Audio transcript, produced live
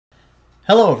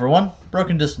Hello everyone,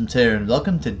 BrokenDistance here, and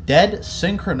welcome to Dead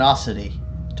Synchronicity.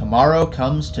 Tomorrow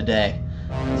comes today.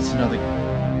 This is another...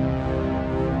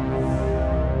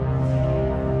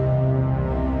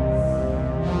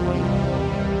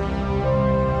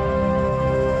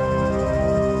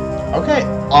 Okay,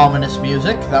 ominous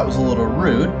music. That was a little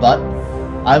rude, but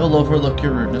I will overlook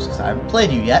your rudeness because I haven't played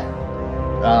you yet.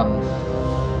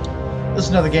 This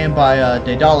is another game by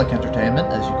Daedalic Entertainment,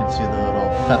 as you can see the little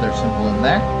feather symbol in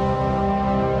there.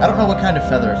 I don't know what kind of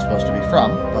feather it's supposed to be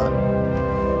from, but...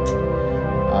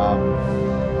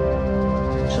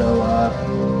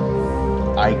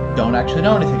 I don't actually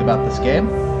know anything about this game.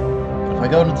 But if I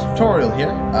go into the tutorial here,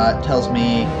 it tells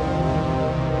me...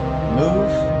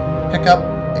 Move, pick up,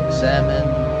 examine,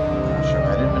 show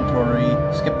head inventory,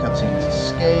 skip cutscenes,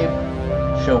 escape,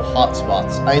 show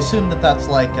hotspots. I assume that that's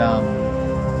like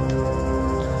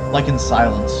in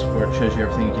Silence, where it shows you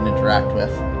everything you can interact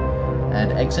with.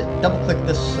 And exit, double-click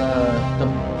this,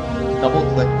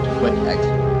 double-click to quit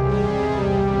exit.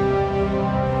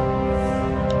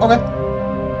 Okay.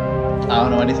 I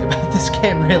don't know anything about this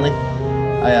game, really.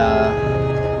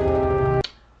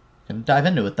 Gonna dive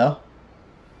into it, though.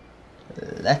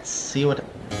 Let's see what...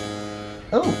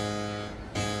 Oh!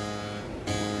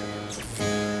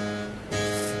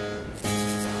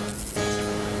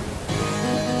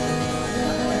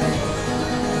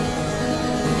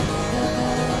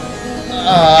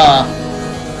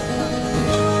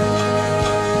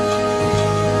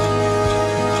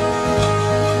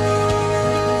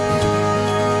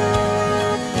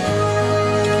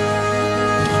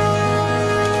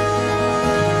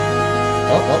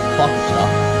 Oh, clock is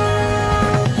stopped.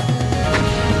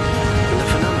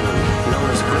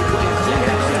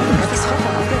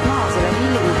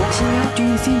 Do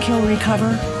you think he'll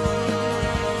recover?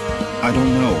 I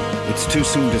don't know. It's too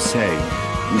soon to say.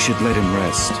 We should let him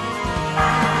rest.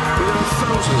 There are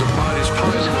thousands of bodies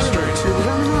piled in the streets.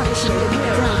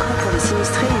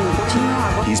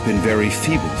 He's been very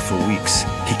feeble for weeks.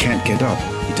 He can't get up.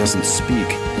 He doesn't speak.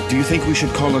 Do you think we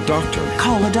should call a doctor?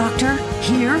 Call a doctor?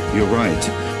 Here? You're right.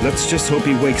 Let's just hope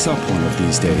he wakes up one of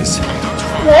these days.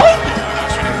 What?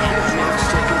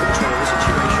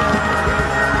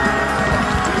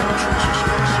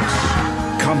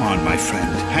 Come on, my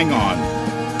friend. Hang on.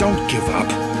 Don't give up.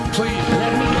 Please,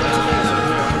 let me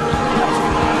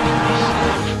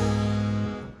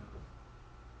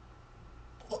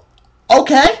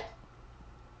Okay.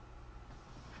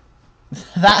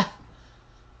 That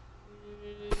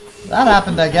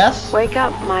happened, I guess. Wake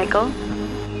up, Michael.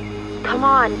 Come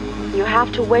on, you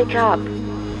have to wake up.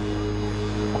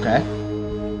 Okay.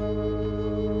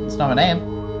 It's not my name.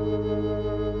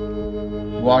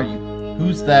 Who are you?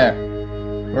 Who's there?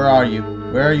 Where are you?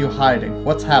 Where are you hiding?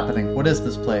 What's happening? What is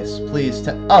this place? Please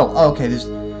oh, okay, there's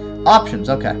options,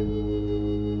 okay.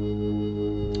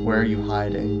 Where are you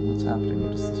hiding? What's happening?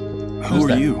 What is this place? Who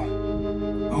are you?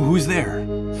 Who's there?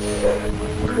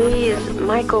 Please,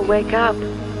 Michael, wake up.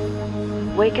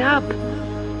 Wake up.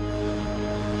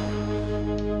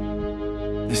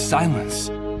 This silence.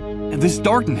 This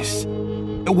darkness.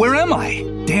 Where am I?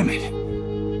 Damn it.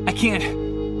 I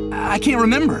can't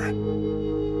remember.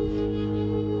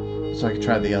 So I can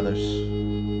try the others.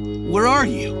 Where are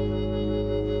you?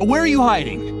 Where are you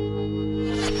hiding?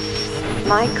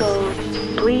 Michael,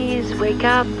 please wake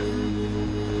up.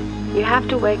 You have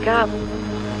to wake up.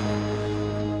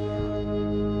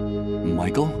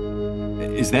 Michael?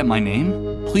 Is that my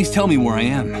name? Please tell me where I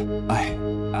am.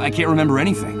 I can't remember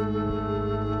anything.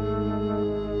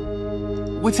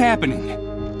 What's happening?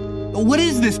 What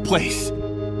is this place?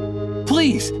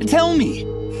 Please, tell me.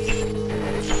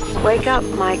 Wake up,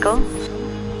 Michael.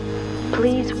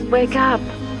 Please wake up.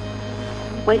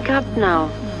 Wake up now.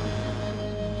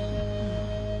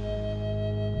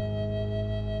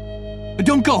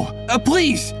 Don't go!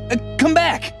 Please! Come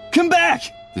back! Come back!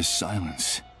 This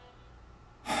silence.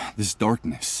 This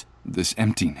darkness. This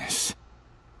emptiness.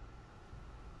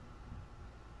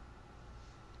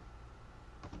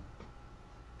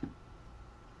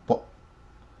 What?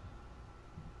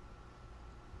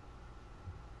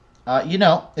 You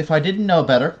know, if I didn't know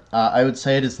better, I would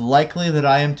say it is likely that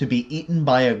I am to be eaten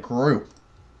by a group.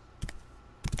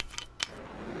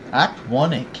 Act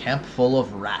 1, a camp full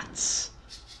of rats.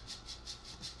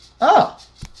 Oh!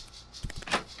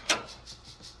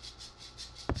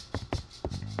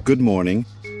 Good morning.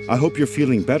 I hope you're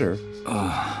feeling better.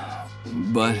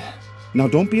 But... Now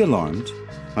don't be alarmed.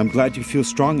 I'm glad you feel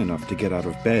strong enough to get out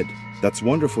of bed. That's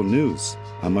wonderful news.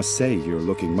 I must say you're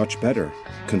looking much better,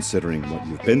 considering what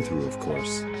you've been through, of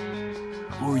course.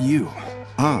 Who are you?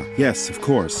 Ah, yes, of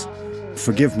course.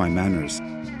 Forgive my manners.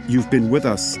 You've been with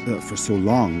us for so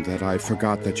long that I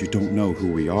forgot that you don't know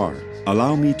who we are.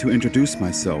 Allow me to introduce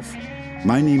myself.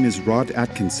 My name is Rod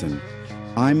Atkinson.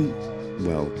 I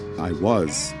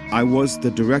was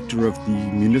the director of the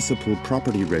Municipal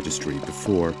Property Registry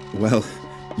before,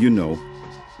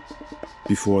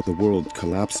 before the world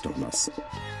collapsed on us.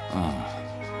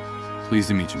 Pleased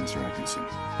to meet you, Mr. Atkinson.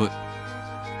 But...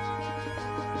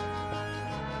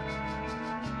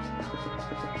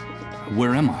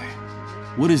 where am I?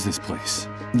 What is this place?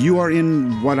 You are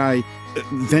in what I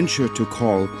venture to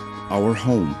call our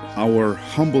home. Our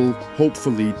humble,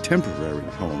 hopefully temporary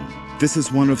home. This is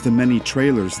one of the many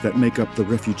trailers that make up the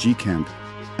refugee camp.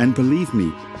 And believe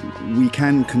me, we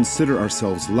can consider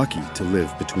ourselves lucky to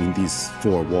live between these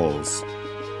four walls.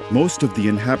 Most of the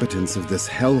inhabitants of this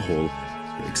hellhole,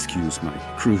 excuse my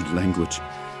crude language,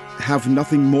 have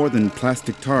nothing more than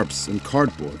plastic tarps and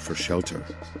cardboard for shelter.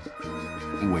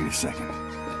 Wait a second.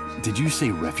 Did you say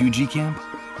refugee camp?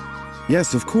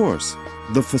 Yes, of course.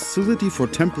 The Facility for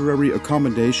Temporary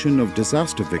Accommodation of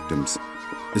Disaster Victims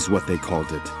is what they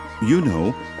called it. You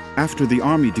know, after the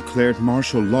army declared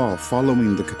martial law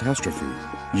following the catastrophe.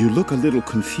 You look a little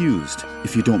confused,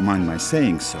 if you don't mind my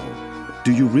saying so.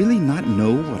 Do you really not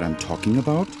know what I'm talking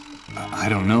about? I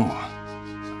don't know.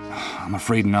 I'm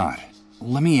afraid not.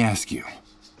 Let me ask you.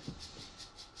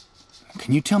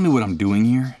 Can you tell me what I'm doing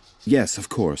here? Yes, of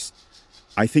course.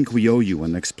 I think we owe you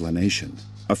an explanation.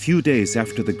 A few days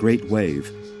after the Great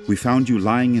Wave, we found you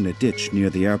lying in a ditch near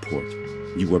the airport.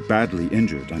 You were badly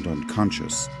injured and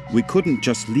unconscious. We couldn't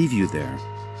just leave you there.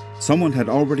 Someone had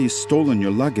already stolen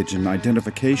your luggage and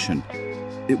identification.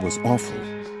 It was awful.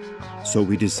 So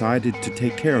we decided to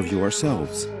take care of you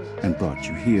ourselves and brought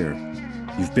you here.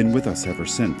 You've been with us ever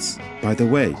since. By the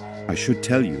way, I should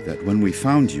tell you that when we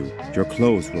found you, your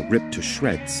clothes were ripped to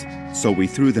shreds, so we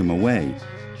threw them away.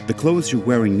 The clothes you're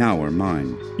wearing now are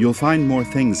mine. You'll find more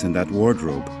things in that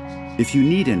wardrobe. If you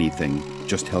need anything,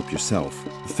 just help yourself.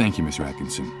 Thank you, Mr.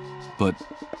 Atkinson. But...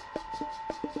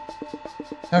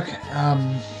 Okay,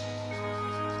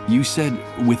 You said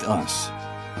with us.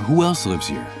 Who else lives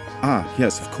here? Ah,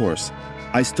 yes, of course.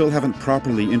 I still haven't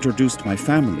properly introduced my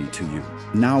family to you.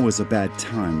 Now is a bad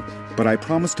time, but I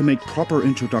promise to make proper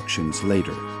introductions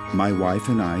later. My wife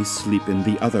and I sleep in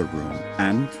the other room,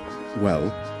 and,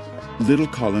 well, little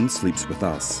Colin sleeps with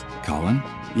us. Colin?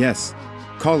 Yes,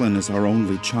 Colin is our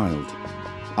only child.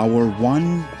 Our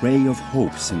one ray of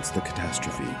hope since the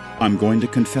catastrophe. I'm going to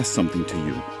confess something to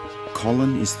you.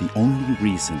 Colin is the only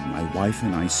reason my wife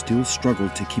and I still struggle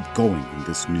to keep going in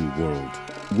this new world.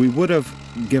 We would have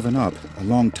given up a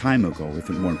long time ago if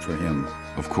it weren't for him.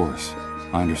 Of course.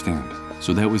 I understand.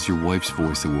 So that was your wife's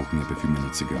voice that woke me up a few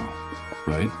minutes ago,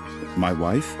 right? My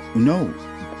wife? No,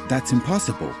 that's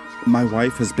impossible. My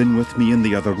wife has been with me in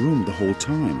the other room the whole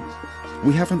time.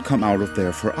 We haven't come out of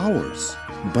there for hours.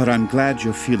 But I'm glad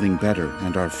you're feeling better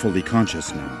and are fully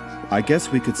conscious now. I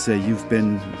guess we could say you've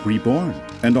been reborn.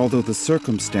 And although the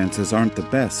circumstances aren't the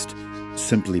best,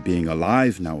 simply being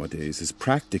alive nowadays is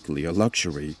practically a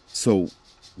luxury. So,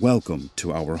 welcome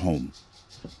to our home.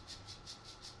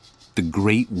 The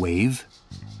Great Wave?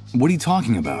 What are you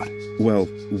talking about? Well,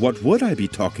 what would I be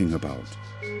talking about?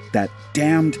 That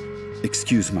damned,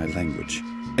 excuse my language,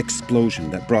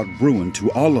 explosion that brought ruin to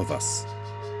all of us.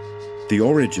 The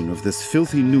origin of this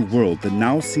filthy new world that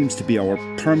now seems to be our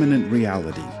permanent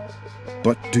reality.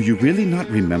 But do you really not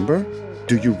remember?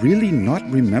 Do you really not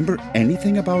remember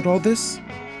anything about all this?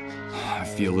 I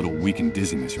feel a little weak and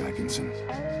dizzy, Mr. Atkinson.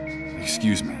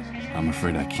 Excuse me. I'm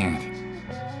afraid I can't.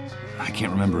 I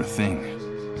can't remember a thing.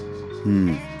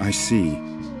 I see.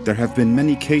 There have been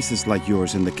many cases like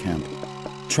yours in the camp.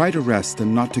 Try to rest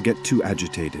and not to get too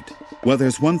agitated. Well,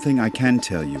 there's one thing I can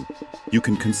tell you. You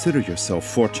can consider yourself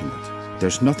fortunate.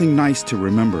 There's nothing nice to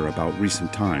remember about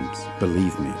recent times,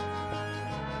 believe me.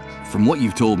 From what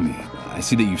you've told me, I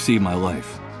see that you've saved my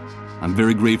life. I'm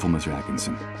very grateful, Mr.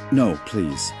 Atkinson. No,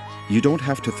 please. You don't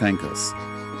have to thank us.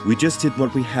 We just did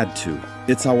what we had to.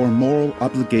 It's our moral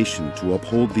obligation to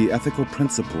uphold the ethical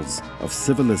principles of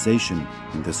civilization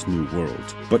in this new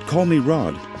world. But call me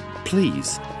Rod,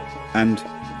 please. And,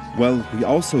 well, we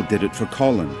also did it for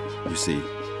Colin, you see.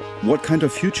 What kind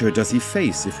of future does he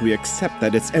face if we accept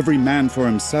that it's every man for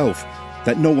himself,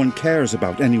 that no one cares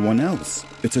about anyone else?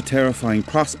 It's a terrifying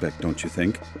prospect, don't you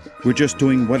think? We're just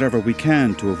doing whatever we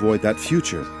can to avoid that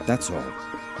future, that's all.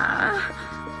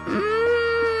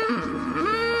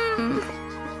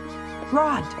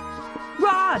 Rod!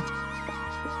 Rod!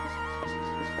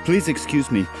 Please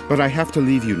excuse me, but I have to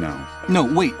leave you now. No,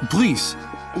 wait, please.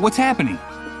 What's happening?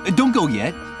 Don't go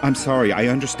yet. I'm sorry, I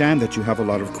understand that you have a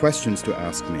lot of questions to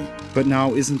ask me, but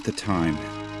now isn't the time.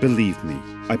 Believe me,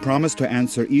 I promise to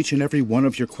answer each and every one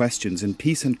of your questions in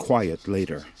peace and quiet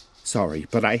later. Sorry,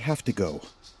 but I have to go.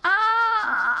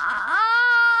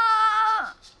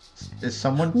 Is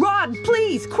someone Rod,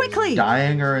 please, quickly!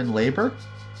 dying or in labor?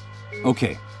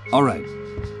 Okay, all right.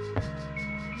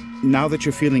 Now that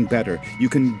you're feeling better, you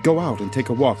can go out and take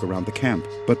a walk around the camp.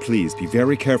 But please, be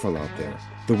very careful out there.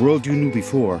 The world you knew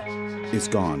before is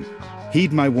gone.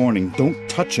 Heed my warning, don't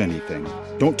touch anything.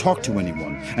 Don't talk to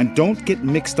anyone. And don't get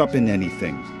mixed up in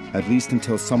anything. At least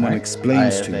until someone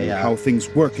explains to you how things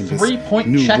work in this three-point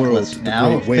new world. checklist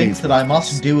now of things that I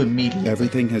must do immediately.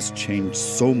 Everything has changed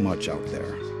so much out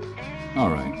there. All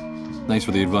right. Thanks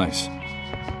for the advice.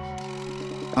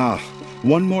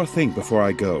 One more thing before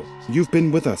I go. You've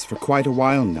been with us for quite a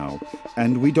while now,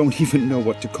 and we don't even know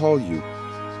what to call you.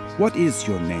 What is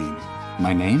your name?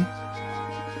 My name?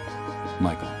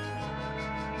 Michael.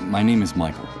 My name is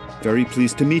Michael. Very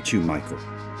pleased to meet you, Michael.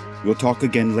 We'll talk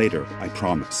again later, I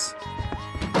promise.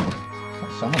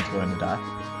 Someone's going to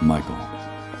die. Michael.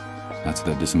 That's what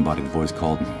that disembodied voice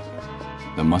called me.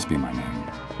 That must be my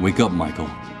name. Wake up, Michael.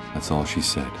 That's all she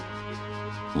said.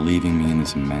 Leaving me in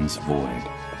this immense void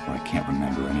where I can't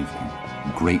remember anything.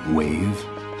 Great wave?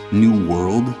 New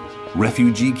world?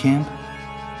 Refugee camp?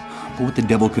 But what the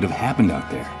devil could have happened out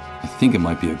there? I think it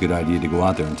might be a good idea to go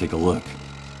out there and take a look.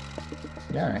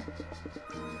 Yeah, alright.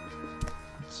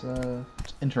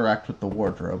 Let's interact with the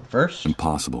wardrobe first.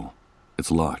 Impossible. It's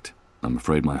locked. I'm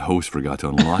afraid my host forgot to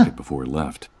unlock it before he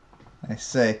left. I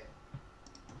say.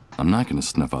 I'm not going to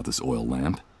snuff out this oil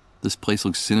lamp. This place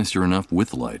looks sinister enough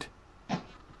with light.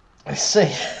 I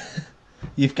say.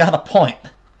 You've got a point.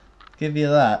 Give you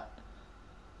that.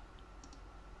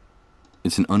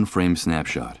 It's an unframed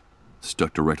snapshot,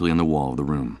 stuck directly on the wall of the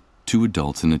room. 2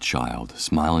 adults and a child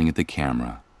smiling at the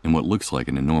camera in what looks like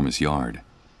an enormous yard.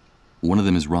 One of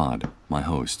them is Rod, my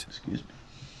host. Excuse me.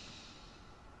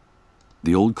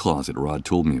 The old closet Rod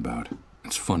told me about.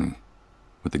 It's funny.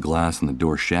 With the glass on the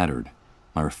door shattered,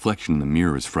 my reflection in the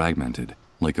mirror is fragmented,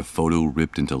 like a photo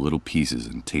ripped into little pieces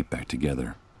and taped back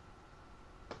together.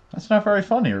 That's not very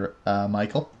funny,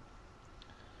 Michael.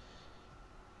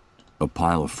 A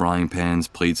pile of frying pans,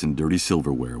 plates, and dirty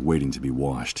silverware waiting to be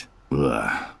washed.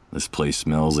 Ugh, this place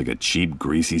smells like a cheap,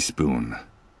 greasy spoon.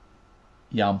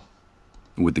 Yum.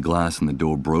 With the glass in the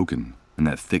door broken, and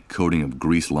that thick coating of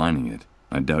grease lining it,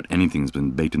 I doubt anything's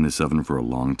been baked in this oven for a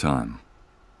long time.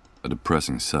 A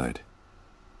depressing sight.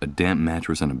 A damp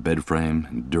mattress on a bed frame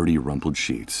and dirty, rumpled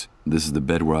sheets. This is the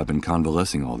bed where I've been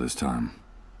convalescing all this time.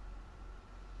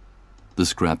 The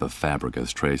scrap of fabric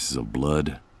has traces of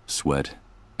blood, sweat,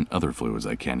 and other fluids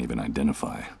I can't even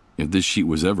identify. If this sheet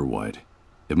was ever white,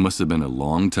 it must have been a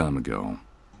long time ago.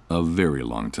 A very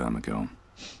long time ago.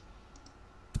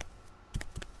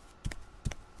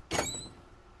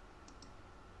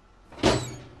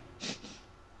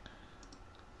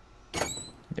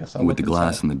 Guess I'll With the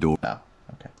glass in the door. Oh,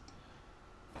 okay.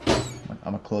 I'm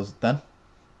gonna close it then.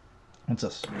 What's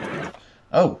this?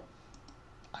 Oh,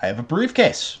 I have a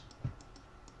briefcase.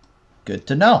 Good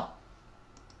to know.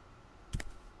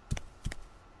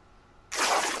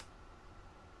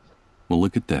 Well,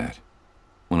 look at that.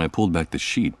 When I pulled back the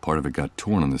sheet, part of it got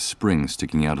torn on the spring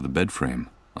sticking out of the bed frame.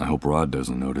 I hope Rod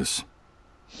doesn't notice.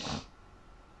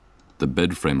 The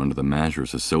bed frame under the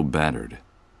mattress is so battered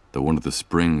that one of the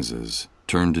springs is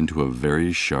turned into a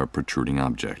very sharp protruding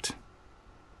object.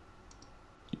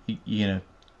 You gonna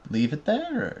leave it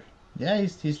there? Or? Yeah,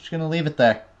 he's just gonna leave it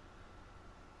there.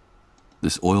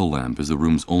 This oil lamp is the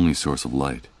room's only source of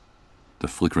light. The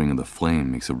flickering of the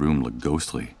flame makes the room look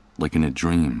ghostly, like in a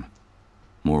dream.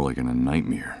 More like in a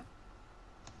nightmare.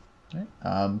 Right.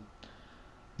 I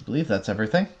believe that's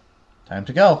everything. Time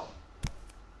to go.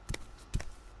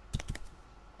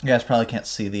 You guys probably can't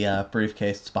see the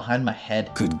briefcase. It's behind my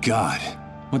head. Good God.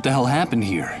 What the hell happened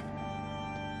here?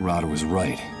 Rod was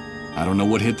right. I don't know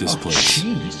what hit this place.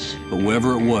 Jeez. But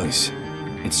whatever it was,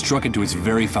 it struck into its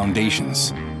very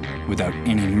foundations, without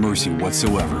any mercy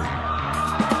whatsoever.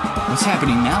 What's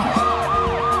happening now?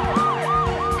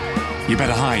 You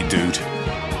better hide, dude.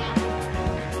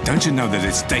 Don't you know that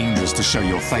it's dangerous to show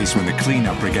your face when the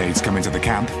cleanup brigades come into the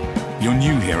camp? You're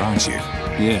new here, aren't you?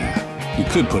 Yeah, you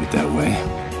could put it that way.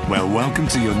 Well, welcome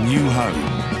to your new home.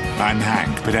 I'm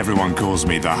Hank, but everyone calls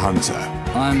me the Hunter.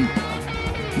 I'm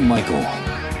Michael.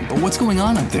 But what's going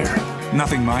on up there?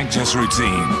 Nothing, Mike, just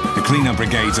routine. The cleanup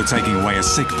brigades are taking away a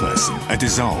sick person, a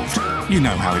dissolved. You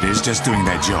know how it is, just doing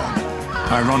their job.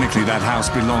 Ironically, that house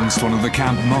belongs to one of the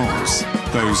camp moles.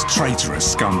 Those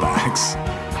traitorous scumbags.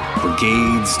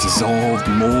 Brigades, dissolved,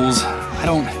 moles. I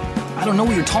don't know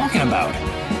what you're talking about.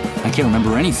 I can't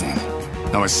remember anything.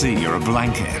 Oh, I see, you're a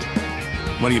blankhead.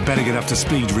 Well, you better get up to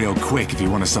speed real quick if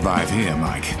you want to survive here,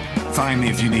 Mike. Find me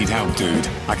if you need help, dude.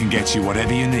 I can get you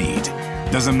whatever you need.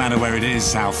 Doesn't matter where it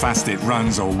is, how fast it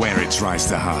runs, or where it tries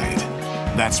to hide.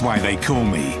 That's why they call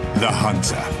me the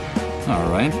Hunter.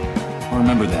 All right. I'll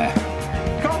remember that.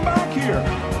 Come back here!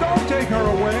 Don't take her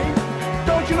away!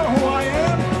 Don't you know who I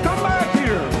am? Come back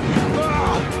here!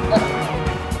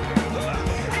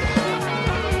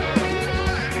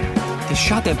 They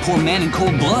shot that poor man in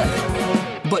cold blood.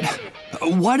 But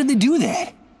why did they do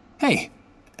that? Hey,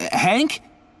 Hank?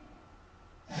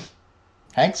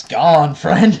 Hank's gone,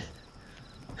 friend.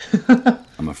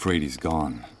 I'm afraid he's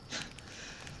gone.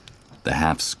 The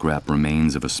half-scrap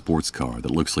remains of a sports car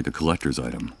that looks like a collector's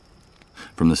item.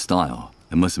 From the style,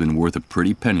 it must have been worth a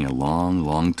pretty penny a long,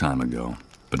 long time ago.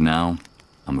 But now,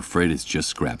 I'm afraid it's just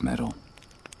scrap metal.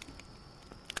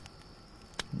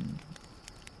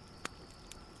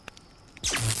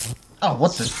 Oh,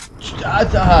 what's this?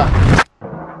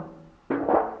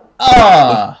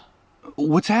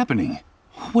 What's happening?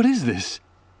 What is this?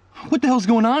 What the hell's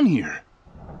going on here?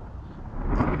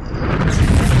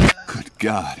 Good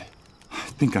God. I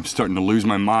think I'm starting to lose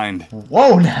my mind.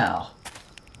 Whoa now.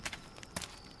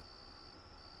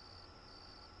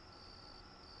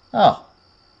 Oh.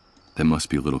 That must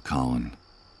be little Colin,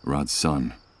 Rod's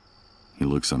son. He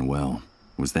looks unwell.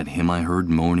 Was that him I heard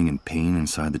moaning in pain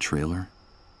inside the trailer?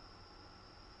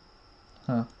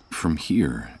 Huh. From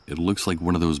here, it looks like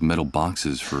one of those metal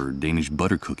boxes for Danish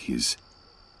butter cookies.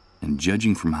 And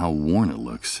judging from how worn it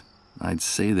looks, I'd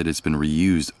say that it's been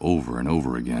reused over and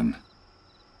over again.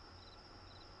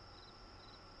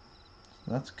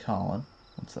 That's Colin.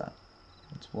 What's that?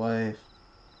 That's wife.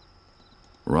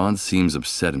 Rod seems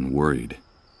upset and worried.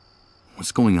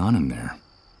 What's going on in there?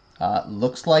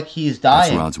 Looks like he's dying.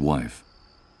 That's Rod's wife.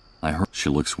 I heard she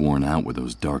looks worn out with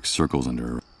those dark circles under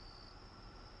her.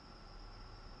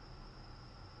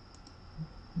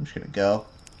 I'm just gonna go.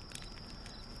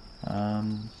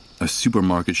 A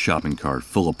supermarket shopping cart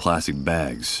full of plastic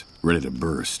bags, ready to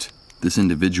burst. This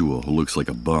individual who looks like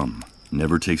a bum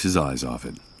never takes his eyes off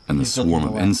it. And the swarm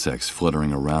of insects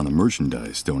fluttering around the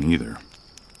merchandise don't either.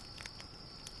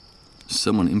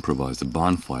 Someone improvised a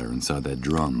bonfire inside that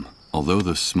drum. Although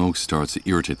the smoke starts to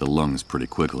irritate the lungs pretty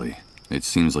quickly, it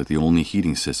seems like the only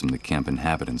heating system the camp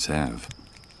inhabitants have.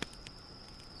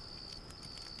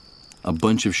 A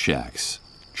bunch of shacks,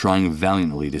 trying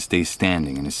valiantly to stay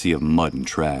standing in a sea of mud and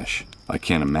trash. I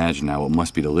can't imagine how it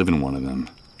must be to live in one of them.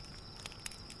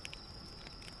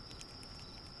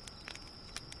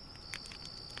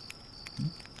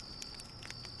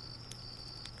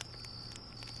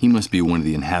 He must be one of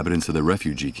the inhabitants of the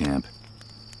refugee camp.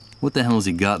 What the hell has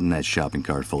he got in that shopping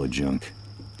cart full of junk?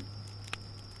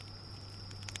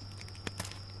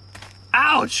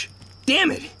 Ouch!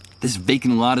 Damn it! This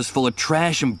vacant lot is full of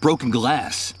trash and broken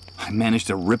glass. I managed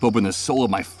to rip open the sole of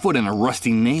my foot in a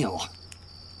rusty nail.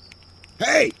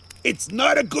 Hey, it's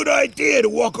not a good idea to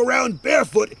walk around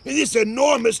barefoot in this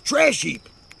enormous trash heap.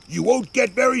 You won't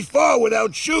get very far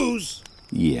without shoes.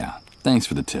 Yeah, thanks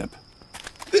for the tip.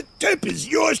 The tip is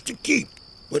yours to keep,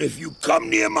 but if you come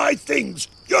near my things,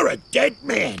 you're a dead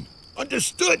man.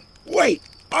 Understood? Wait,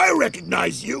 I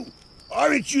recognize you.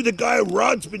 Aren't you the guy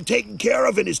Rod's been taking care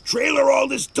of in his trailer all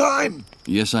this time?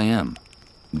 Yes, I am.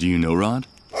 Do you know Rod?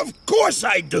 Of course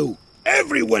I do.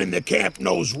 Everyone in the camp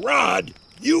knows Rod.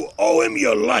 You owe him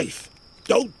your life.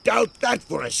 Don't doubt that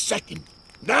for a second.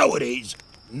 Nowadays,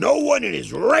 no one in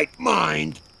his right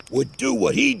mind would do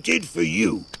what he did for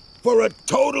you. For a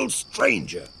total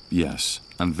stranger. Yes,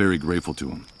 I'm very grateful to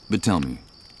him. But tell me,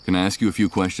 can I ask you a few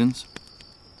questions?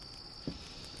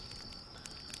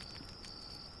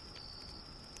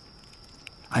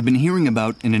 I've been hearing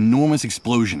about an enormous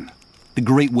explosion. The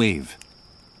Great Wave.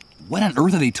 What on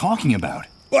earth are they talking about?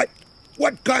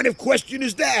 What kind of question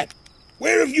is that?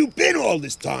 Where have you been all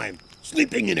this time?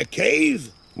 Sleeping in a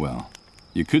cave? Well,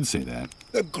 you could say that.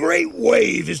 The Great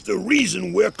Wave is the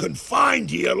reason we're confined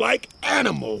here like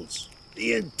animals.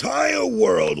 The entire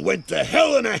world went to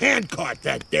hell in a handcart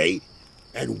that day,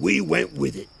 and we went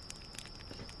with it.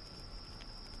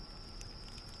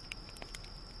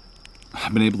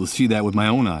 I've been able to see that with my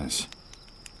own eyes.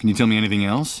 Can you tell me anything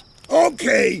else?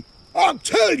 Okay, I'll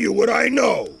tell you what I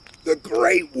know. The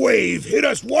Great Wave hit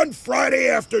us one Friday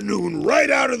afternoon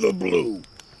right out of the blue.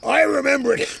 I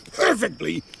remember it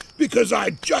perfectly because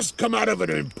I'd just come out of an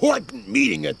important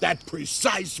meeting at that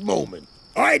precise moment.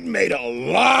 I'd made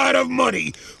a lot of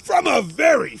money from a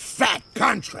very fat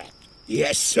contract.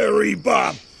 Yes, sirree,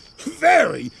 Bob.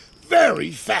 Very,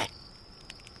 very fat.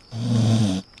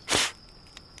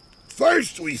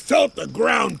 First, we felt the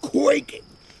ground quaking.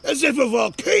 as if a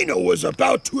volcano was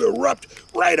about to erupt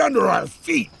right under our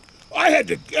feet. I had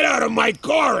to get out of my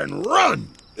car and run.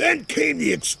 Then came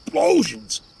the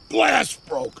explosions. Glass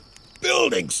broke.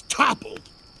 Buildings toppled.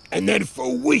 And then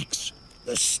for weeks,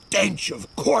 the stench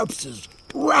of corpses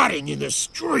rotting in the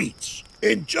streets.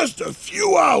 In just a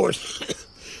few hours,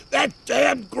 that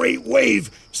damn great wave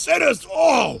sent us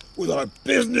all, with our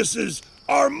businesses,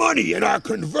 our money, and our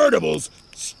convertibles,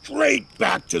 straight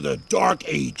back to the Dark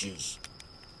Ages.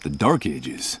 The Dark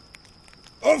Ages?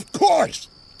 Of course!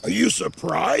 Are you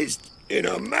surprised? In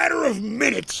a matter of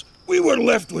minutes, we were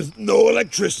left with no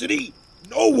electricity,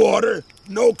 no water,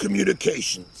 no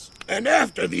communications. And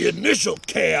after the initial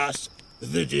chaos,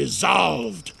 the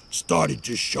dissolved started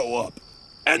to show up.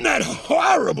 And that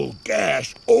horrible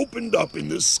gash opened up in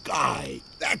the sky.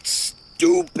 That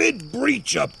stupid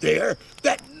breach up there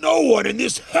that no one in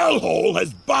this hellhole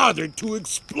has bothered to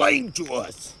explain to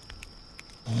us.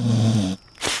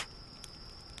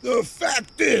 The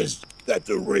fact is that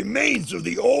the remains of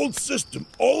the old system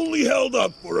only held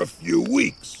up for a few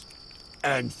weeks.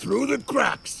 And through the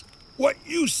cracks, what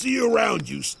you see around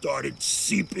you started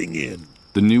seeping in.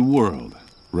 The New World,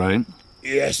 right?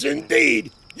 Yes,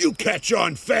 indeed. You catch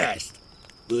on fast.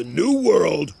 The New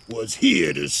World was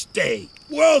here to stay.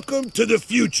 Welcome to the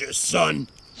future, son.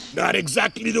 Not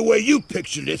exactly the way you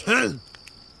pictured it, huh?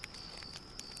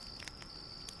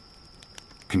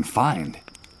 Confined?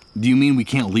 Do you mean we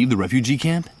can't leave the refugee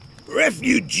camp?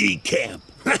 Refugee camp?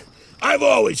 I've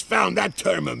always found that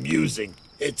term amusing.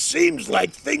 It seems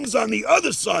like things on the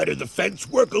other side of the fence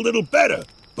work a little better.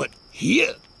 But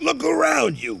here, look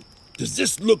around you. Does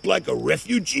this look like a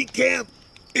refugee camp?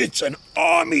 It's an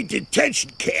army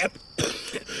detention camp,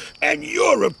 and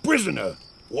you're a prisoner.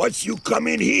 Once you come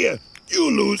in here,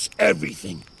 you lose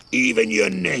everything, even your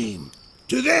name.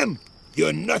 To them,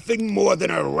 you're nothing more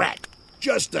than a rat,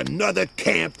 just another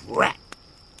camp rat.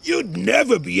 You'd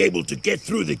never be able to get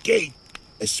through the gate,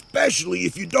 especially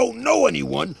if you don't know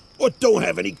anyone or don't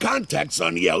have any contacts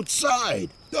on the outside.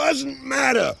 Doesn't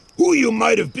matter who you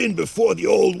might have been before the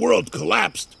old world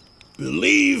collapsed.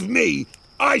 Believe me,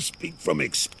 I speak from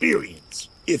experience.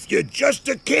 If you're just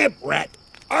a camp rat,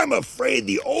 I'm afraid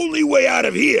the only way out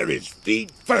of here is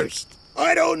feet first.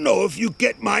 I don't know if you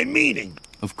get my meaning.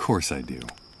 Of course I do.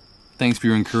 Thanks for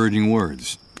your encouraging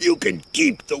words. You can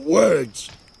keep the words,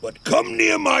 but come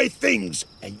near my things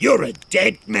and you're a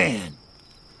dead man.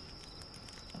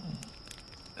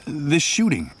 This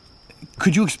shooting.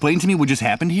 Could you explain to me what just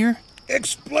happened here?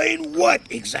 Explain what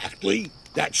exactly?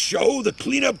 That show the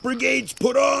cleanup brigades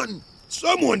put on?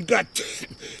 Someone got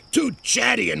too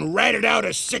chatty and ratted out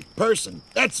a sick person,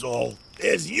 that's all.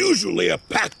 There's usually a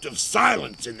pact of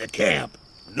silence in the camp.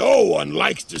 No one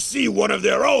likes to see one of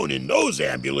their own in those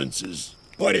ambulances.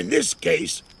 But in this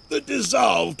case, the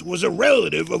dissolved was a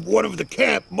relative of one of the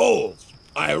camp moles.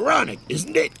 Ironic,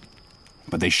 isn't it?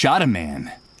 But they shot a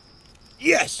man.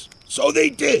 Yes, so they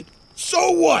did.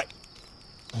 So what?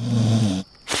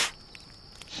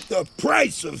 The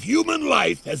price of human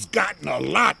life has gotten a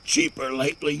lot cheaper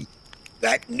lately.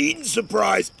 That needn't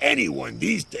surprise anyone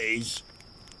these days.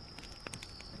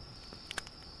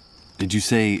 Did you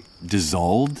say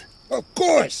dissolved? Of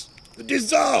course, the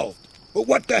dissolved. But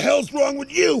what the hell's wrong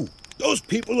with you? Those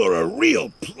people are a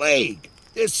real plague.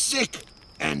 They're sick,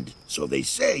 and, so they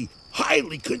say,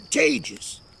 highly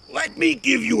contagious. Let me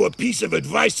give you a piece of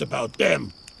advice about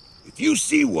them. If you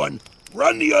see one,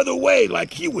 run the other way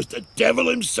like he was the devil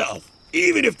himself.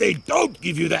 Even if they don't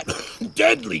give you that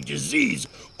deadly disease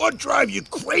or drive you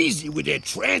crazy with their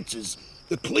trances,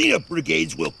 the cleanup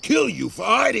brigades will kill you for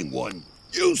hiding one.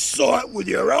 You saw it with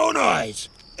your own eyes.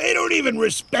 They don't even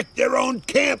respect their own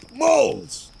camp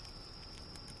moles.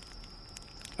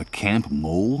 A camp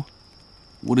mole?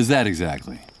 What is that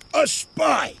exactly? A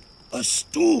spy. A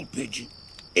stool pigeon.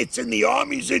 It's in the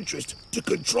Army's interest to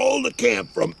control the camp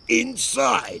from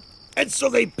inside. And so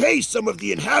they pay some of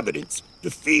the inhabitants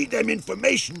to feed them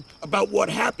information about what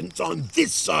happens on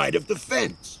this side of the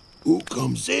fence. Who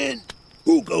comes in,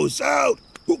 who goes out,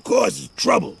 who causes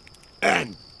trouble,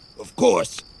 and, of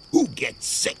course, who gets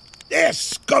sick. They're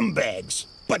scumbags,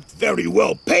 but very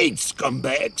well-paid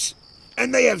scumbags.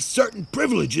 And they have certain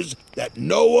privileges that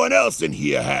no one else in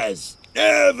here has.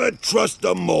 Never trust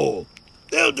a mole.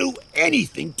 They'll do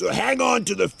anything to hang on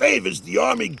to the favors the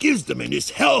Army gives them in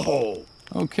this hellhole.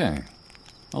 Okay.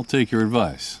 I'll take your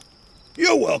advice.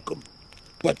 You're welcome.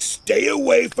 But stay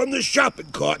away from the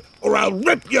shopping cart or I'll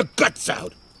rip your guts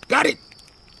out. Got it?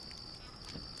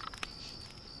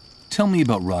 Tell me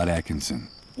about Rod Atkinson.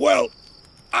 Well,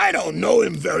 I don't know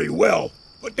him very well,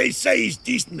 but they say he's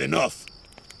decent enough.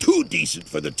 Too decent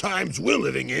for the times we're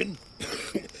living in.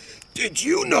 Did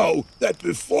you know that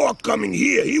before coming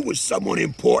here, he was someone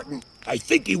important? I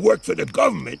think he worked for the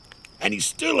government, and he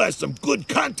still has some good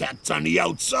contacts on the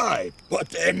outside. But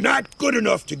they're not good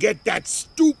enough to get that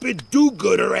stupid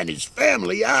do-gooder and his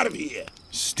family out of here.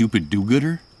 Stupid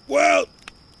do-gooder? Well,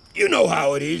 you know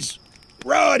how it is.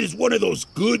 Rod is one of those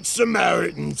good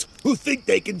Samaritans who think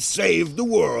they can save the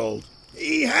world.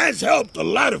 He has helped a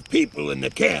lot of people in the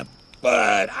camp,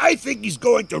 but I think he's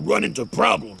going to run into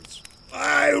problems.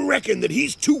 I reckon that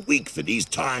he's too weak for these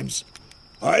times.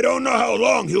 I don't know how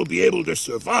long he'll be able to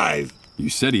survive. You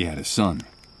said he had a son.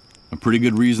 A pretty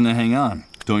good reason to hang on,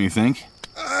 don't you think?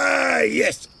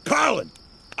 Yes, Colin.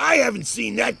 I haven't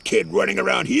seen that kid running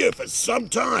around here for some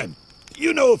time.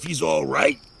 You know if he's all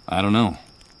right? I don't know.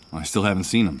 I still haven't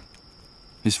seen him.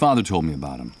 His father told me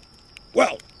about him.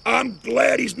 Well, I'm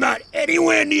glad he's not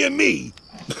anywhere near me.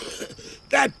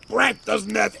 That brat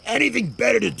doesn't have anything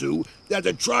better to do than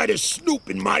to try to snoop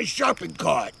in my shopping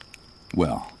cart.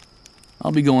 Well,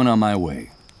 I'll be going on my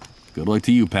way. Good luck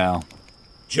to you, pal.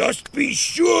 Just be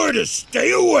sure to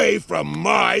stay away from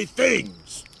my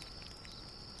things.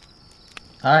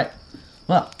 Alright.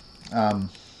 Well,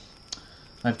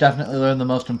 I've definitely learned the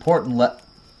most important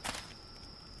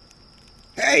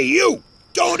Hey, you!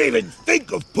 Don't even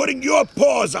think of putting your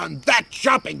paws on that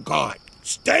shopping cart.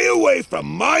 Stay away from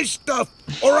my stuff,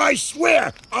 or I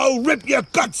swear I'll rip your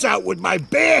guts out with my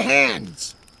bare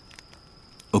hands.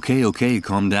 Okay,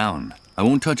 calm down. I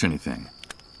won't touch anything.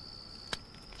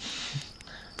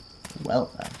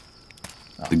 Well, then.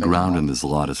 The ground in this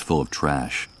lot is full of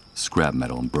trash, scrap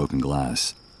metal, and broken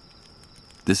glass.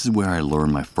 This is where I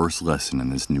learned my first lesson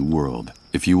in this new world.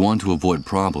 If you want to avoid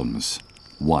problems,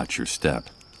 watch your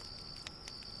step.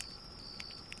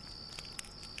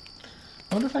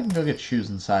 I wonder if I can go get shoes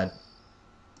inside.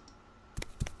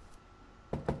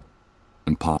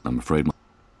 And Pop, I'm afraid.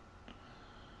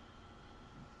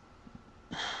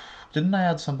 Didn't I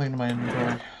add something to my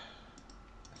inventory? I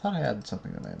thought I added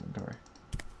something to my inventory.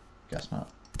 Guess not.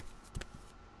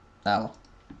 Ah, well.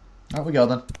 Out we go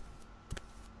then.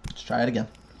 Let's try it again.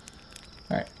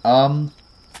 Alright,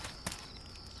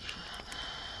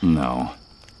 No.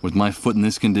 With my foot in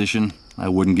this condition, I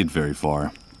wouldn't get very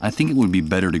far. I think it would be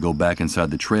better to go back inside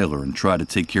the trailer and try to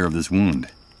take care of this wound.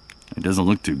 It doesn't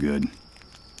look too good.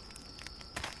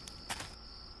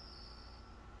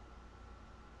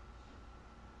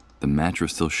 The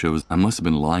mattress still shows I must have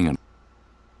been lying on.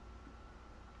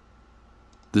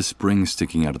 This spring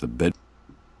sticking out of the bed.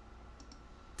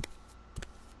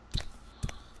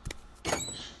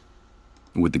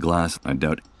 With the glass, I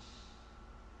doubt.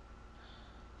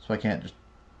 so I can't just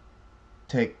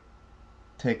take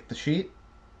the sheet?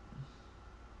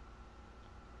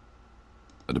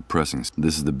 A depressing.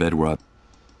 This is the bed where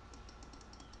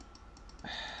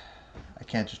I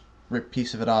can't just rip a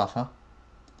piece of it off, huh?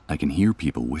 I can hear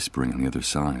people whispering on the other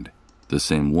side. The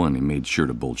same one he made sure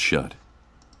to bolt shut.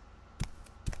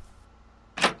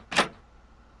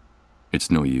 It's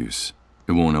no use.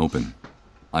 It won't open.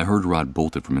 I heard Rod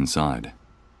bolt it from inside.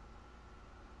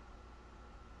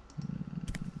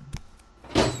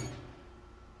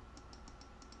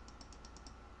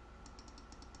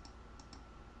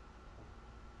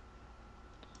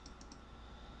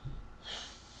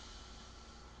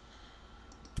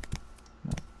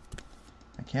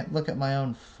 I can't look at my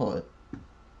own foot.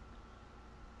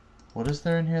 What is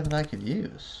there in here that I could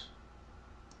use?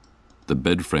 The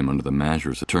bed frame under the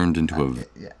mattress turned into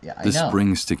a... Yeah, I the know.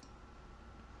 spring stick...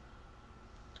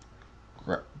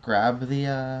 Grab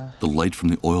the, The light from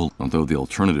the oil, although the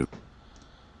alternative...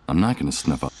 I'm not gonna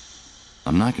snuff up.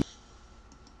 I'm not gonna...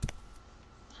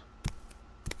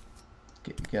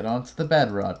 Get onto the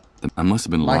bed, Rod. I must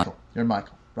have been lying. Michael. You're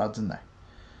Michael. Rod's in there.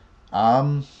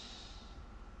 I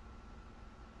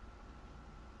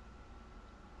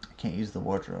can't use the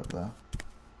wardrobe, though.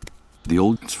 The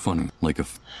old... It's funny, like a...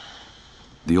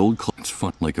 The old... It's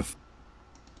fun, like a...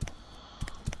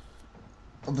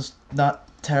 Well, there's not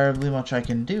terribly much I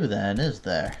can do then, is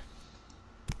there?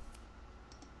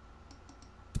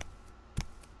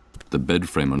 The bed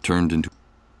frame turned into...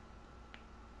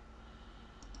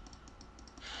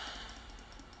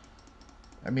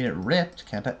 I mean, it ripped.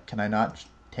 Can I not just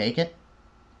take it?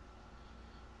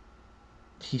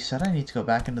 He said I need to go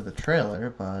back into the trailer,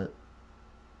 but...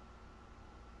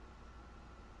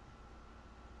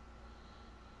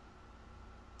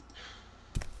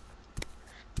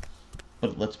 But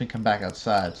it lets me come back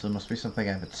outside, so there must be something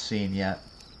I haven't seen yet.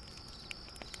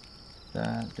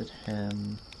 That did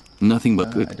him... Nothing but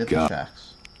I good did God. the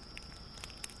tracks.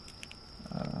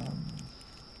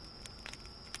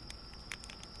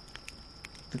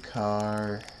 The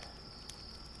car...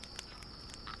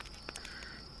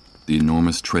 The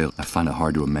enormous trail, I find it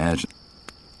hard to imagine.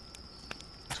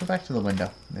 Let's go back to the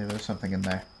window. Maybe there's something in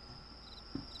there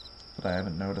that I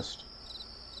haven't noticed.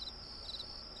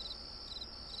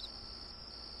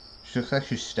 She looks like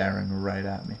she's staring right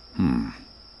at me.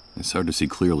 It's hard to see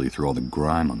clearly through all the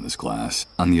grime on this glass.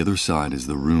 On the other side is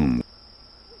the room.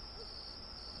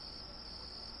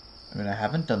 I mean, I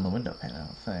haven't done the window pane, I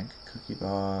don't think. Cookie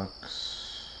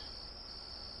box.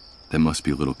 That must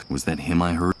be a little... Was that him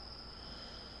I heard?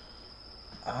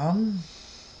 I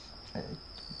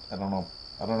don't know.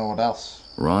 I don't know what else.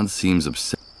 Rod seems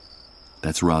upset.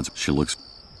 That's Rod's... She looks...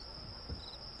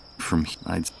 From...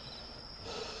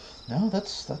 No,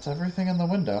 that's everything in the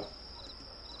window.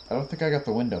 I don't think I got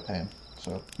the window pane,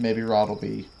 so maybe Rod will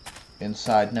be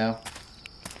inside now.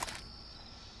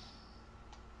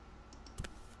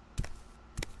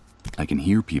 I can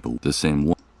hear people the same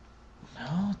way.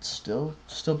 No, it's still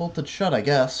bolted shut, I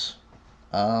guess.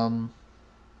 I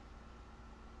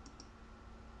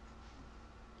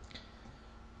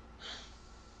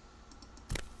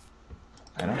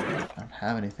don't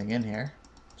have anything in here,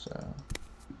 so...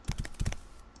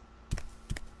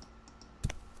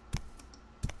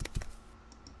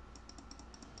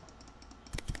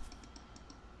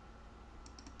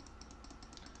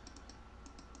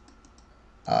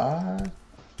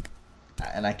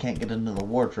 And I can't get into the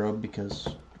wardrobe because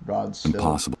Rod's still...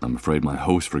 Impossible. I'm afraid my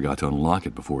host forgot to unlock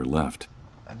it before he left.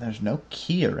 And there's no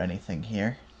key or anything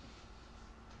here.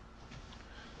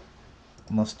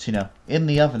 Unless it's, you know, in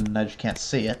the oven and I just can't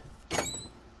see it.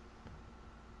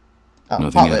 Oh,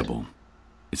 nothing edible.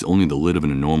 It's only the lid of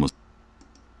an enormous...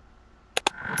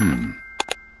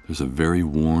 There's a very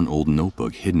worn old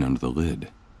notebook hidden under the lid.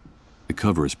 The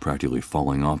cover is practically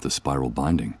falling off the spiral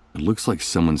binding. It looks like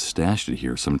someone stashed it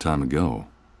here some time ago,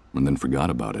 and then forgot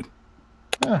about it.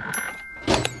 Oh.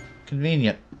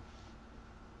 Convenient.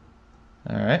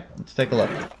 Alright, let's take a look.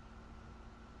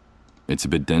 It's a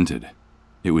bit dented.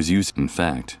 It was used, in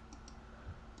fact.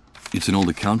 It's an old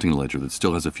accounting ledger that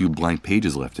still has a few blank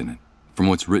pages left in it. From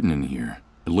what's written in here,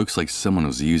 it looks like someone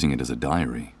was using it as a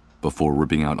diary, before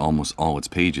ripping out almost all its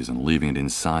pages and leaving it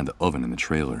inside the oven in the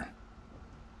trailer.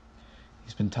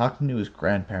 He's been talking to his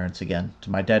grandparents again, to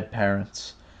my dead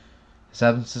parents. His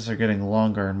absences are getting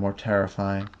longer and more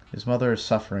terrifying. His mother is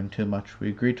suffering too much. We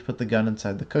agreed to put the gun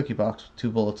inside the cookie box with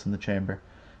 2 bullets in the chamber.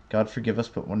 God forgive us,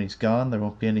 but when he's gone, there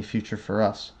won't be any future for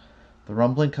us. The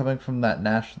rumbling coming from that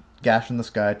gash in the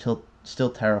sky still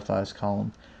terrifies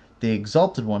Colin. The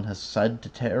Exalted One has decided to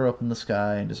tear open the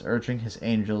sky and is urging his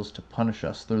angels to punish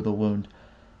us through the wound.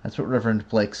 That's what Reverend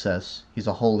Blake says. He's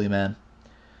a holy man.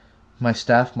 My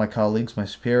staff, my colleagues, my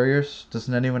superiors,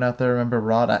 doesn't anyone out there remember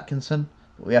Rod Atkinson?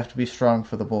 But we have to be strong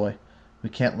for the boy.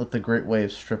 We can't let the great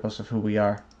waves strip us of who we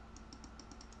are.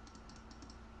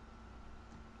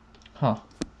 Huh.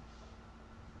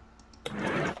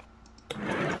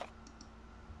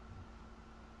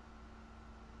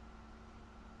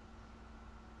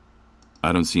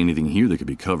 I don't see anything here that could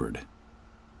be covered.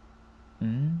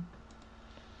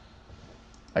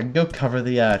 I can go cover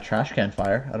the trash can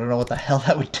fire. I don't know what the hell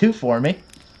that would do for me.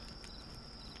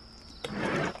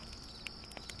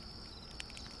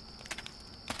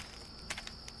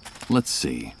 Let's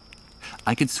see.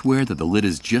 I could swear that the lid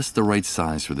is just the right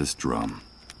size for this drum.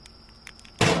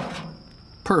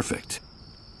 Perfect.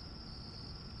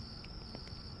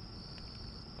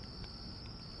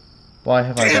 Why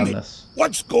have I Damn done it! this?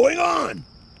 What's going on?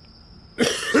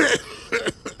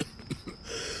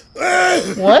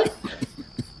 What?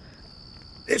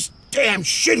 This damn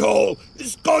shithole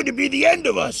is going to be the end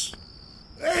of us.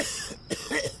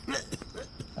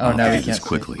 Oh, now we do can't this see.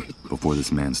 quickly, before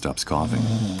this man stops coughing.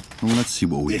 Well, let's see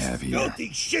what we This have here. filthy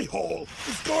shithole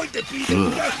is going to be the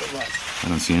death of us. I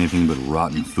don't see anything but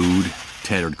rotten food,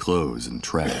 tattered clothes, and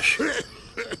trash.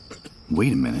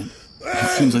 Wait a minute. It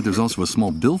seems like there's also a small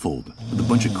billfold with a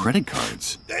bunch of credit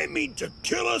cards. They mean to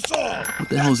kill us all. What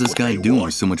the hell is this guy doing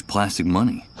with so much plastic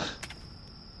money?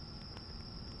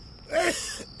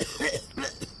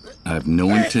 I have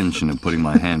no intention of putting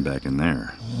my hand back in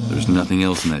there. There's nothing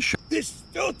else in that shop. This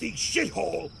filthy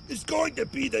shithole is going to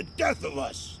be the death of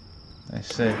us. I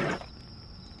see.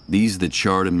 These are the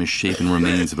charred and misshapen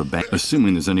remains of a bank,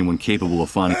 assuming there's anyone capable of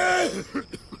finding...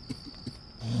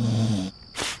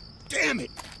 Damn it!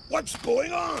 What's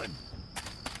going on?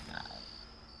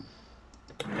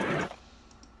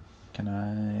 Can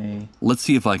I... Let's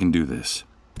see if I can do this.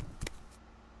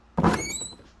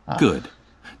 Good.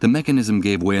 The mechanism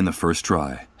gave way in the first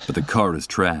try, but the card is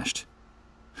trashed.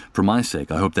 For my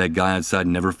sake, I hope that guy outside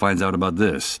never finds out about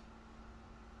this.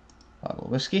 Bottle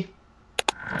of whiskey.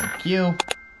 Thank you.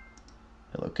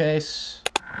 Pillowcase.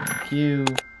 Thank you.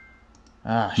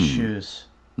 Ah, shoes.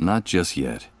 Not just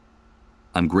yet.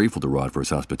 I'm grateful to Rod for his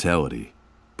hospitality,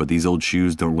 but these old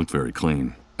shoes don't look very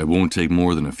clean. It won't take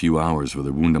more than a few hours for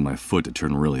the wound on my foot to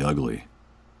turn really ugly.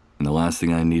 And the last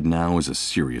thing I need now is a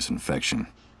serious infection.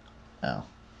 Oh.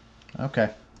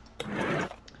 Okay. A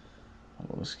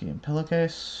whiskey and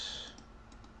pillowcase.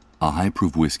 A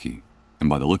high-proof whiskey, and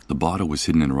by the look, the bottle was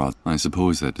hidden in Rod. I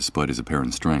suppose that despite his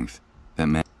apparent strength, that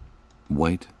man...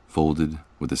 White, folded,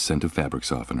 with a scent of fabric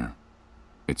softener.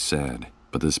 It's sad,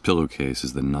 but this pillowcase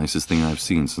is the nicest thing I've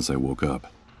seen since I woke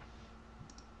up.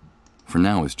 For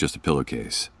now, it's just a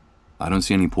pillowcase. I don't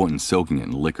see any point in soaking it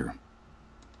in liquor.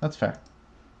 That's fair.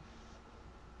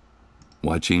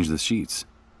 Why change the sheets?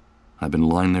 I've been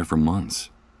lying there for months,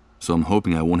 so I'm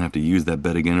hoping I won't have to use that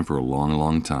bed again for a long,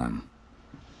 long time.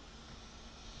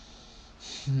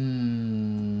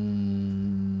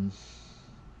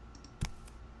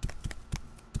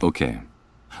 Okay,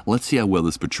 let's see how well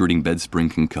this protruding bed spring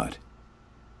can cut.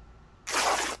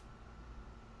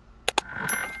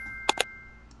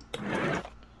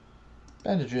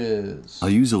 Bandages. I'll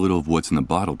use a little of what's in the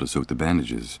bottle to soak the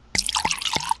bandages.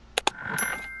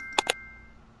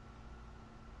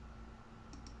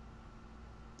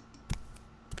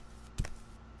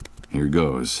 Here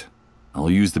goes.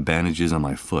 I'll use the bandages on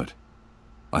my foot.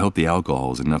 I hope the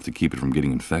alcohol is enough to keep it from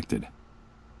getting infected.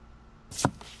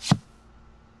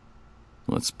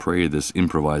 Let's pray this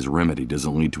improvised remedy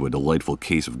doesn't lead to a delightful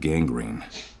case of gangrene.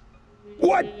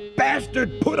 What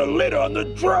bastard put a lid on the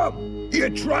drum? You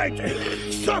tried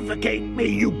to suffocate me,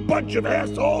 you bunch of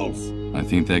assholes! I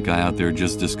think that guy out there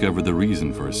just discovered the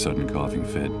reason for his sudden coughing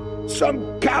fit.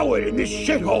 Some coward in this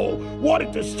shithole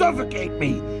wanted to suffocate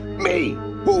me! Me!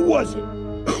 Who was it?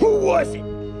 Who was it?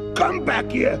 Come back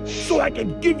here so I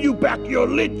can give you back your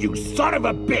lid, you son of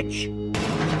a bitch!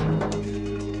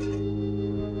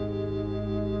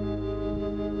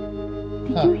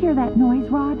 Did you hear that noise,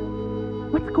 Rod?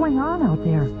 What's going on out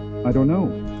there? I don't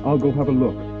know. I'll go have a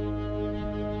look.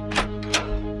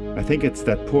 I think it's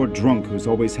that poor drunk who's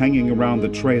always hanging around the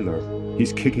trailer.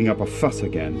 He's kicking up a fuss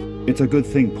again. It's a good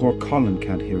thing poor Colin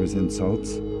can't hear his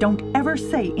insults. Don't ever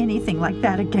say anything like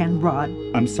that again, Rod.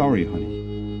 I'm sorry,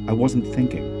 honey. I wasn't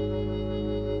thinking.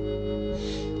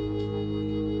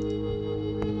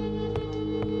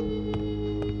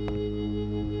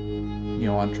 You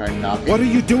don't want to try not... What are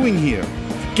you doing here?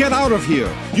 Get out of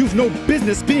here! You've no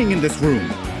business being in this room!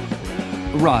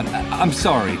 Rod, I'm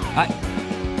sorry.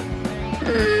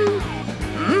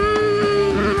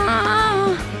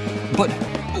 But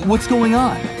what's going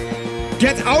on?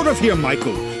 Get out of here,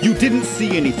 Michael! You didn't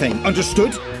see anything,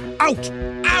 understood? Out!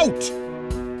 Out!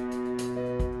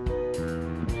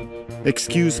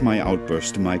 Excuse my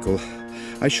outburst, Michael.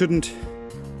 I shouldn't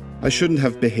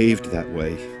have behaved that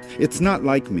way. It's not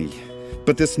like me.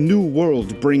 But this new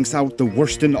world brings out the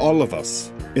worst in all of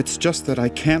us. It's just that I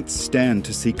can't stand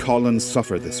to see Colin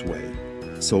suffer this way.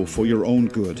 So for your own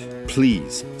good,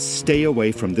 please, stay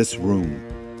away from this room.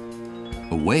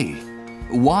 Away?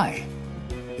 Why?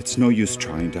 It's no use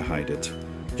trying to hide it.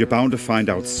 You're bound to find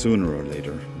out sooner or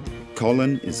later.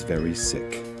 Colin is very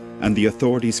sick, and the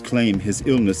authorities claim his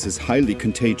illness is highly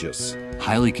contagious.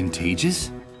 Highly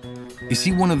contagious? Is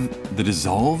he one of the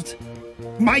dissolved?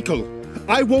 Michael!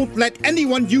 I won't let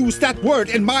anyone use that word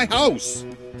in my house!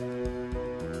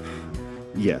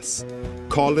 Yes,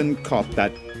 Colin caught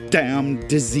that damn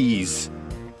disease.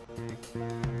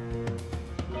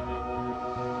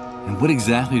 And what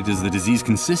exactly does the disease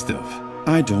consist of?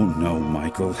 I don't know,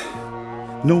 Michael.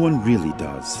 No one really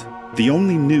does. The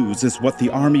only news is what the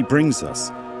army brings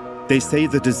us. They say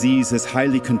the disease is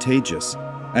highly contagious,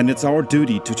 and it's our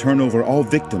duty to turn over all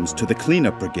victims to the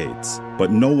cleanup brigades.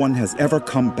 But no one has ever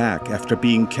come back after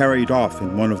being carried off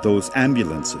in one of those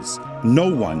ambulances.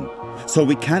 No one. So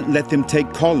we can't let them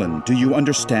take Colin, do you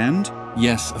understand?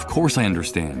 Yes, of course I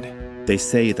understand. They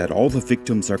say that all the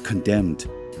victims are condemned,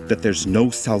 that there's no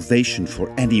salvation for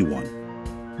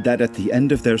anyone, that at the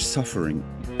end of their suffering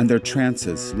and their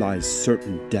trances lies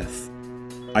certain death.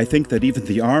 I think that even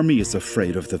the army is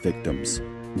afraid of the victims.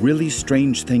 Really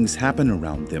strange things happen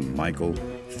around them, Michael.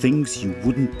 Things you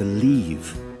wouldn't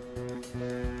believe.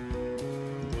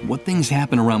 What things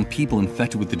happen around people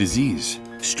infected with the disease?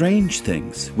 Strange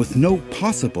things with no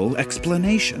possible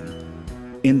explanation.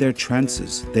 In their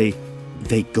trances, they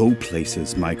go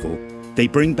places, Michael. They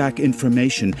bring back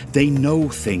information. They know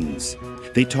things.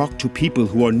 They talk to people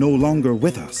who are no longer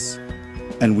with us.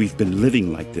 And we've been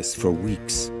living like this for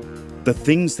weeks. The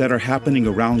things that are happening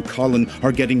around Colin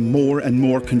are getting more and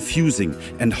more confusing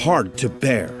and hard to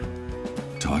bear.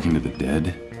 Talking to the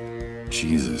dead?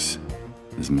 Jesus,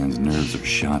 this man's nerves are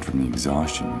shot from the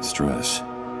exhaustion and stress.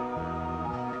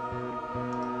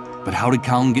 But how did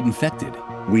Colin get infected?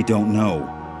 We don't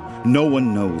know. No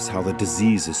one knows how the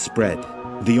disease is spread.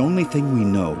 The only thing we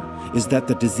know is that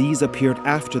the disease appeared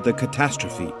after the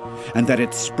catastrophe, and that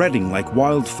it's spreading like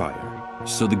wildfire.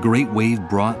 So the Great Wave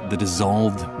brought the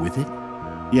dissolved with it?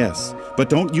 Yes, but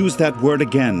don't use that word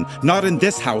again. Not in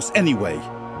this house, anyway.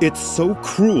 It's so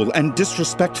cruel and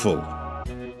disrespectful.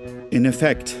 In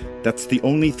effect, that's the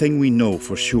only thing we know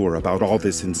for sure about all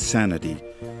this insanity.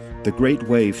 The Great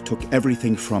Wave took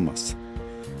everything from us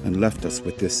and left us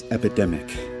with this epidemic.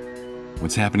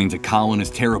 What's happening to Colin is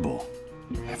terrible.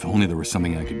 If only there was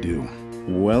something I could do.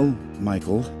 Well,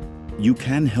 Michael, you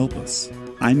can help us.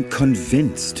 I'm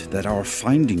convinced that our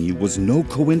finding you was no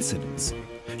coincidence.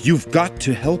 You've got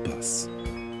to help us.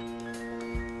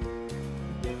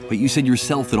 But you said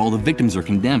yourself that all the victims are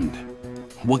condemned.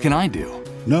 What can I do?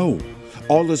 No,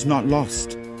 all is not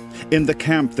lost. In the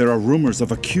camp, there are rumors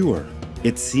of a cure.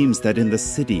 It seems that in the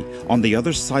city, on the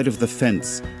other side of the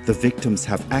fence, the victims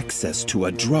have access to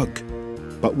a drug.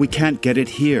 But we can't get it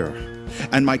here.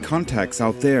 And my contacts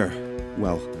out there,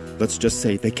 well, let's just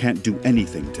say they can't do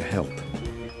anything to help.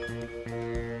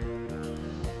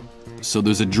 So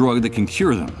there's a drug that can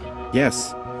cure them?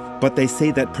 Yes, but they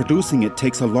say that producing it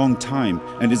takes a long time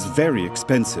and is very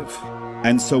expensive.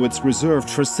 And so it's reserved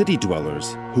for city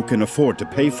dwellers who can afford to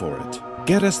pay for it.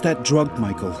 Get us that drug,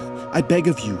 Michael. I beg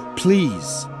of you,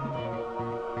 please.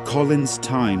 Colin's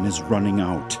time is running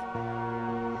out.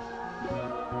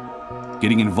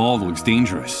 Getting involved looks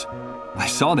dangerous. I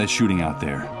saw that shooting out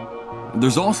there.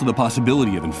 There's also the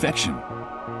possibility of infection.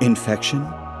 Infection?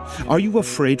 Are you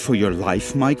afraid for your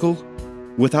life, Michael?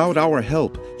 Without our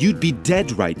help, you'd be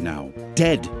dead right now.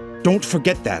 Dead. Don't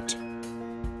forget that.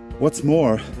 What's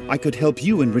more, I could help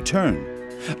you in return.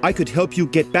 I could help you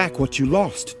get back what you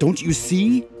lost. Don't you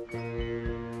see?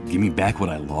 Give me back what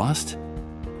I lost?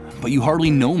 But you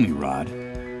hardly know me, Rod.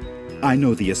 I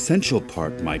know the essential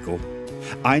part, Michael.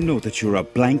 I know that you're a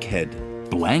blankhead.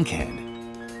 Blankhead?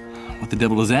 What the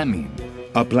devil does that mean?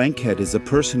 A blankhead is a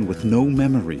person with no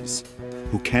memories,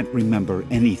 who can't remember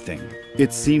anything.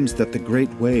 It seems that the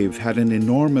Great Wave had an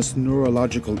enormous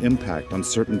neurological impact on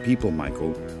certain people,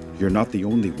 Michael. You're not the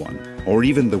only one, or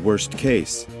even the worst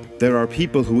case. There are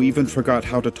people who even forgot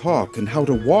how to talk and how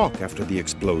to walk after the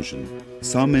explosion.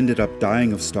 Some ended up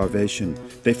dying of starvation.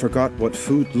 They forgot what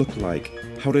food looked like,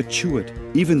 how to chew it,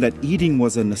 even that eating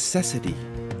was a necessity.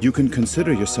 You can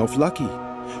consider yourself lucky.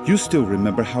 You still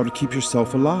remember how to keep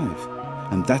yourself alive.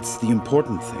 And that's the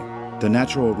important thing. The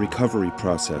natural recovery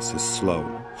process is slow.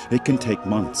 It can take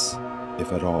months,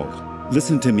 if at all.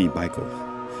 Listen to me, Michael.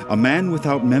 A man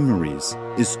without memories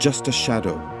is just a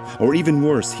shadow, or even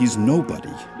worse, he's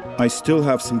nobody. I still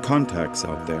have some contacts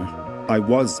out there. I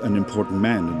was an important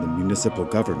man in the municipal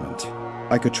government.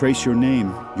 I could trace your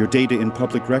name, your data in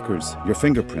public records, your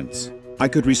fingerprints. I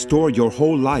could restore your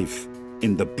whole life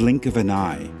in the blink of an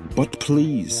eye. But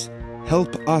please,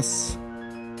 help us.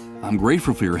 I'm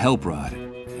grateful for your help, Rod,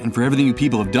 and for everything you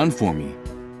people have done for me.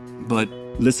 But...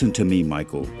 Listen to me,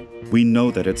 Michael. We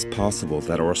know that it's possible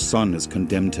that our son is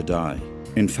condemned to die.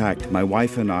 In fact, my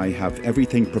wife and I have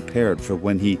everything prepared for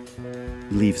when he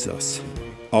leaves us.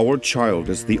 Our child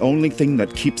is the only thing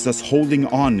that keeps us holding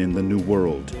on in the new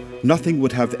world. Nothing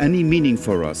would have any meaning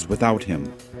for us without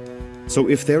him. So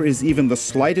if there is even the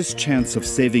slightest chance of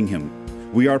saving him,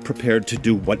 we are prepared to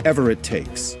do whatever it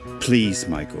takes. Please,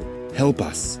 Michael, help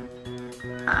us.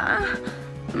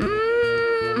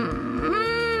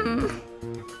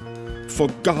 For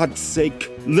God's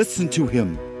sake, listen to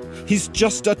him. He's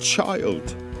just a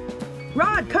child.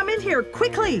 Rod, come in here,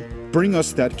 quickly! Bring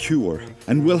us that cure,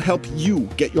 and we'll help you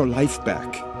get your life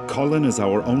back. Colin is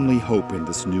our only hope in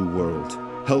this new world.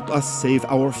 Help us save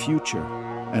our future,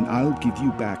 and I'll give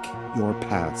you back your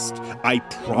past. I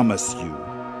promise you.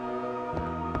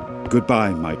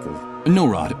 Goodbye, Michael. No,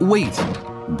 Rod, wait.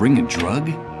 Bring a drug?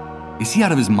 Is he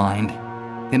out of his mind?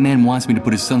 That man wants me to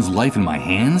put his son's life in my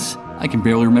hands? I can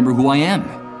barely remember who I am.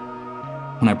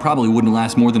 And I probably wouldn't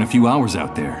last more than a few hours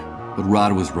out there. But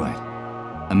Rod was right.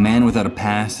 A man without a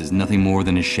past is nothing more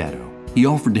than his shadow. He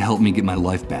offered to help me get my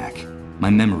life back, my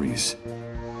memories.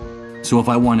 So if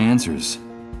I want answers,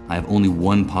 I have only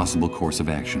one possible course of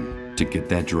action: to get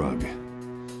that drug.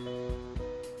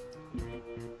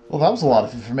 Well, that was a lot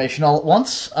of information all at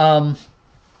once.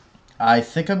 I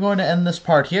think I'm going to end this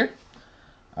part here.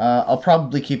 I'll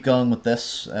probably keep going with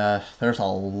this. There's a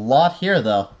lot here,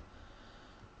 though.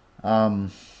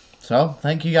 So,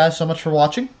 thank you guys so much for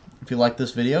watching. If you like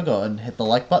this video, go ahead and hit the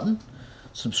like button.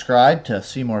 Subscribe to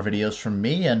see more videos from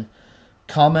me, and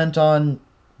comment on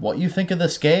what you think of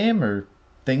this game, or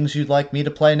things you'd like me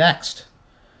to play next.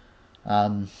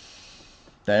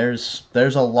 there's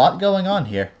a lot going on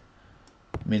here.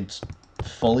 I mean, it's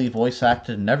fully voice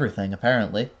acted and everything,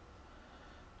 apparently.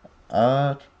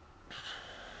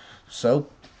 So,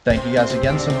 thank you guys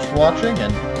again so much for watching,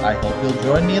 and I hope you'll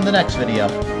join me in the next video.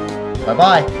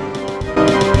 Bye-bye!